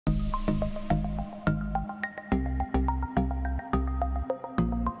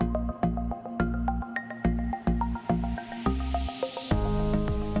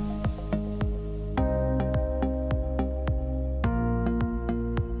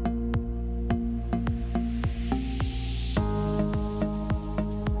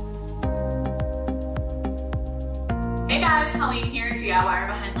Colleen here, DIYer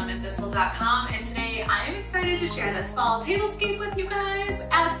behind LemonThistle.com, and today I am excited to share this fall tablescape with you guys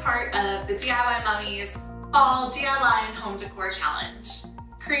as part of the DIY Mummies Fall DIY and Home Decor Challenge.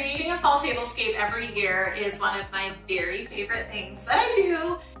 Creating a fall tablescape every year is one of my very favorite things that I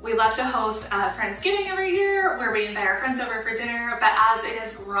do. We love to host a Friendsgiving every year where we invite our friends over for dinner, but as it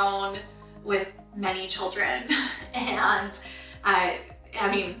has grown with many children and I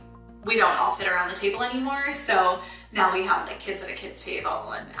mean, we don't all fit around the table anymore, so now we have like kids at a kid's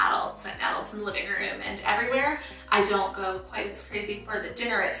table and adults in the living room and everywhere. I don't go quite as crazy for the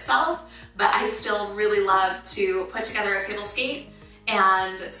dinner itself, but I still really love to put together a tablescape,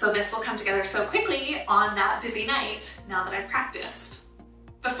 and so this will come together so quickly on that busy night now that I've practiced.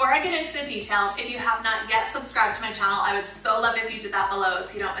 Before I get into the details, if you have not yet subscribed to my channel, I would so love if you did that below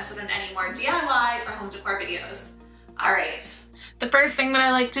so you don't miss out on any more DIY or home decor videos. All right. The first thing that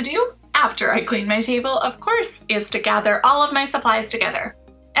I like to do after I clean my table, of course, is to gather all of my supplies together.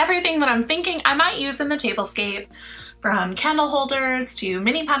 Everything that I'm thinking I might use in the tablescape, from candle holders to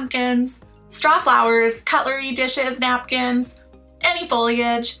mini pumpkins, straw flowers, cutlery, dishes, napkins, any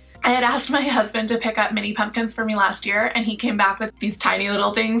foliage. I had asked my husband to pick up mini pumpkins for me last year, and he came back with these tiny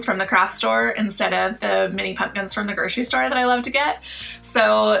little things from the craft store instead of the mini pumpkins from the grocery store that I love to get.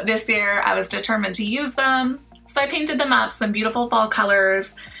 So this year I was determined to use them. So I painted them up some beautiful fall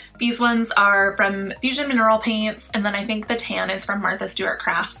colors. These ones are from Fusion Mineral Paints, and then I think the tan is from Martha Stewart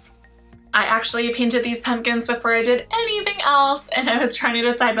Crafts. I actually painted these pumpkins before I did anything else, and I was trying to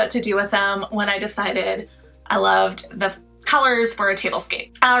decide what to do with them when I decided I loved the colors for a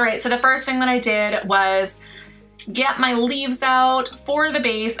tablescape. All right, so the first thing that I did was get my leaves out for the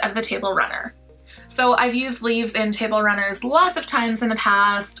base of the table runner. So I've used leaves in table runners lots of times in the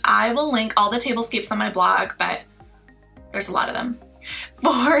past. I will link all the tablescapes on my blog, but there's a lot of them.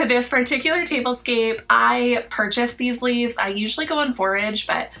 For this particular tablescape, I purchased these leaves. I usually go on forage,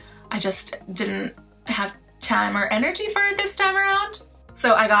 but I just didn't have time or energy for it this time around.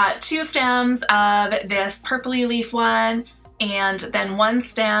 So I got 2 stems of this purpley leaf one, and then 1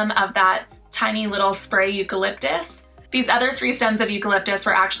 stem of that tiny little spray eucalyptus. These other 3 stems of eucalyptus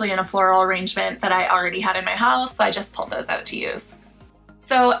were actually in a floral arrangement that I already had in my house, so I just pulled those out to use.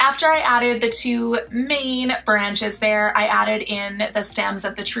 So after I added the 2 main branches there, I added in the stems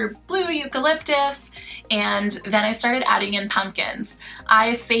of the true blue eucalyptus, and then I started adding in pumpkins.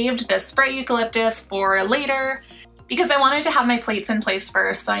 I saved the spray eucalyptus for later because I wanted to have my plates in place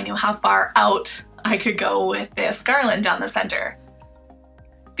first so I knew how far out I could go with this garland down the center.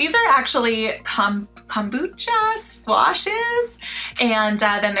 These are actually kombucha squashes, and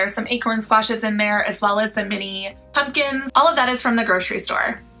then there's some acorn squashes in there as well as the mini pumpkins. All of that is from the grocery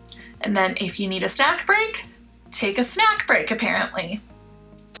store. And then if you need a snack break, take a snack break apparently.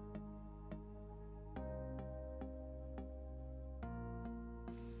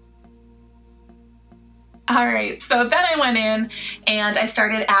 All right, so then I went in and I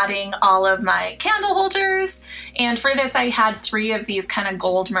started adding all of my candle holders. And for this, I had 3 of these kind of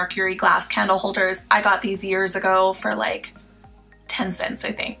gold mercury glass candle holders. I got these years ago for like 10 cents,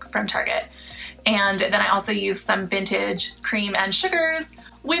 I think, from Target. And then I also used some vintage cream and sugars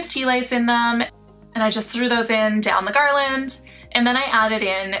with tea lights in them. And I just threw those in down the garland. And then I added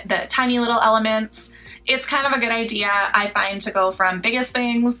in the tiny little elements. It's kind of a good idea, I find, to go from biggest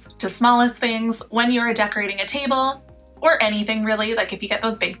things to smallest things when you're decorating a table, or anything really. Like if you get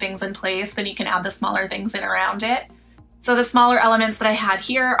those big things in place, then you can add the smaller things in around it. So the smaller elements that I had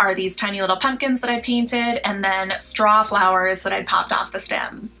here are these tiny little pumpkins that I painted, and then straw flowers that I popped off the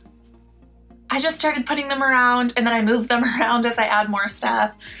stems. I just started putting them around, and then I moved them around as I add more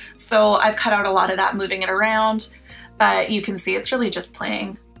stuff. So I've cut out a lot of that moving it around, but you can see it's really just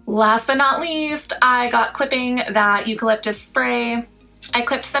playing. Last but not least, I got clipping that eucalyptus spray. I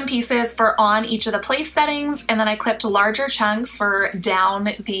clipped some pieces for on each of the place settings, and then I clipped larger chunks for down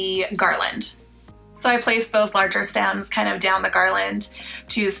the garland. So I placed those larger stems kind of down the garland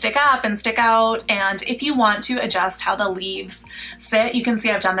to stick up and stick out, and if you want to adjust how the leaves sit, you can see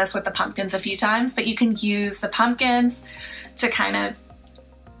I've done this with the pumpkins a few times, but you can use the pumpkins to kind of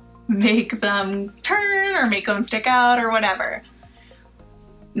make them turn or make them stick out or whatever.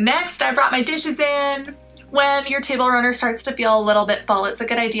 Next, I brought my dishes in. When your table runner starts to feel a little bit full, it's a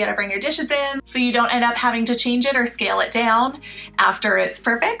good idea to bring your dishes in so you don't end up having to change it or scale it down after it's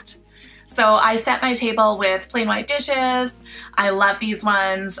perfect. So I set my table with plain white dishes. I love these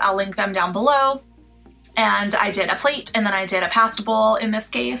ones. I'll link them down below. And I did a plate, and then I did a pasta bowl in this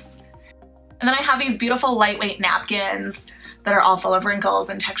case. And then I have these beautiful lightweight napkins that are all full of wrinkles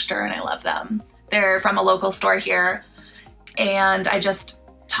and texture, and I love them. They're from a local store here, and I just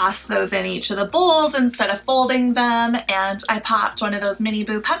toss those in each of the bowls instead of folding them, and I popped one of those mini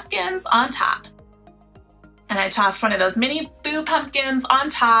boo pumpkins on top. And I tossed one of those mini boo pumpkins on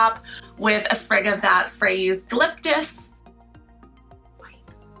top with a sprig of that spray eucalyptus.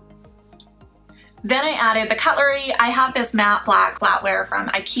 Then I added the cutlery. I have this matte black flatware from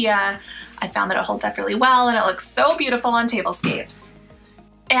IKEA. I found that it holds up really well and it looks so beautiful on tablescapes.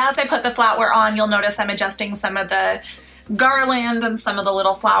 As I put the flatware on, you'll notice I'm adjusting some of the garland and some of the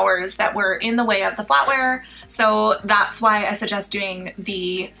little flowers that were in the way of the flatware. So that's why I suggest doing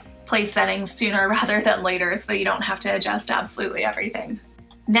the place settings sooner rather than later so you don't have to adjust absolutely everything.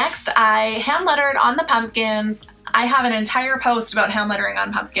 Next, I hand lettered on the pumpkins. I have an entire post about hand lettering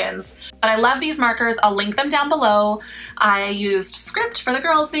on pumpkins, but I love these markers. I'll link them down below. I used script for the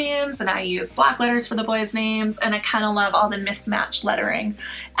girls' names and I used block letters for the boys' names, and I kind of love all the mismatched lettering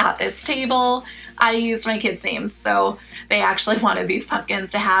at this table. I used my kids' names, so they actually wanted these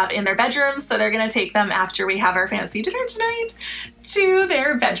pumpkins to have in their bedrooms, so they're gonna take them after we have our fancy dinner tonight to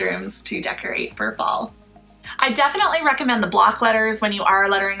their bedrooms to decorate for fall. I definitely recommend the block letters when you are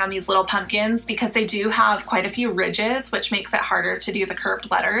lettering on these little pumpkins because they do have quite a few ridges, which makes it harder to do the curved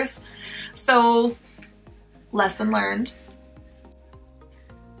letters. So, lesson learned.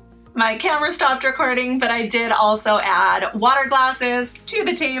 My camera stopped recording, but I did also add water glasses to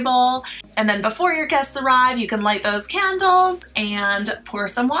the table. And then before your guests arrive, you can light those candles and pour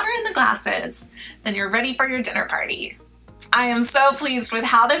some water in the glasses. Then you're ready for your dinner party. I am so pleased with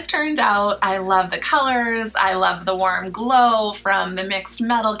how this turned out. I love the colors. I love the warm glow from the mixed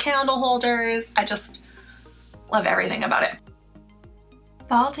metal candle holders. I just love everything about it.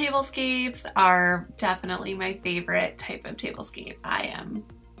 Fall tablescapes are definitely my favorite type of tablescape. I am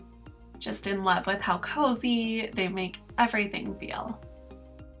just in love with how cozy they make everything feel.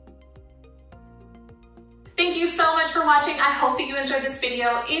 Thank you so much for watching. I hope that you enjoyed this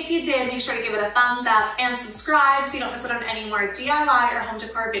video. If you did, make sure to give it a thumbs up and subscribe so you don't miss out on any more DIY or home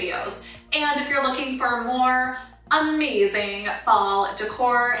decor videos. And if you're looking for more amazing fall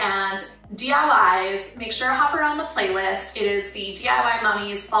decor and DIYs, make sure to hop around the playlist. It is the DIY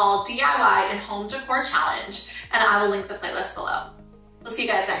Mummies Fall DIY and Home Decor Challenge, and I will link the playlist below. We'll see you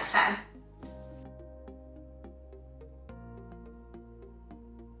guys next time.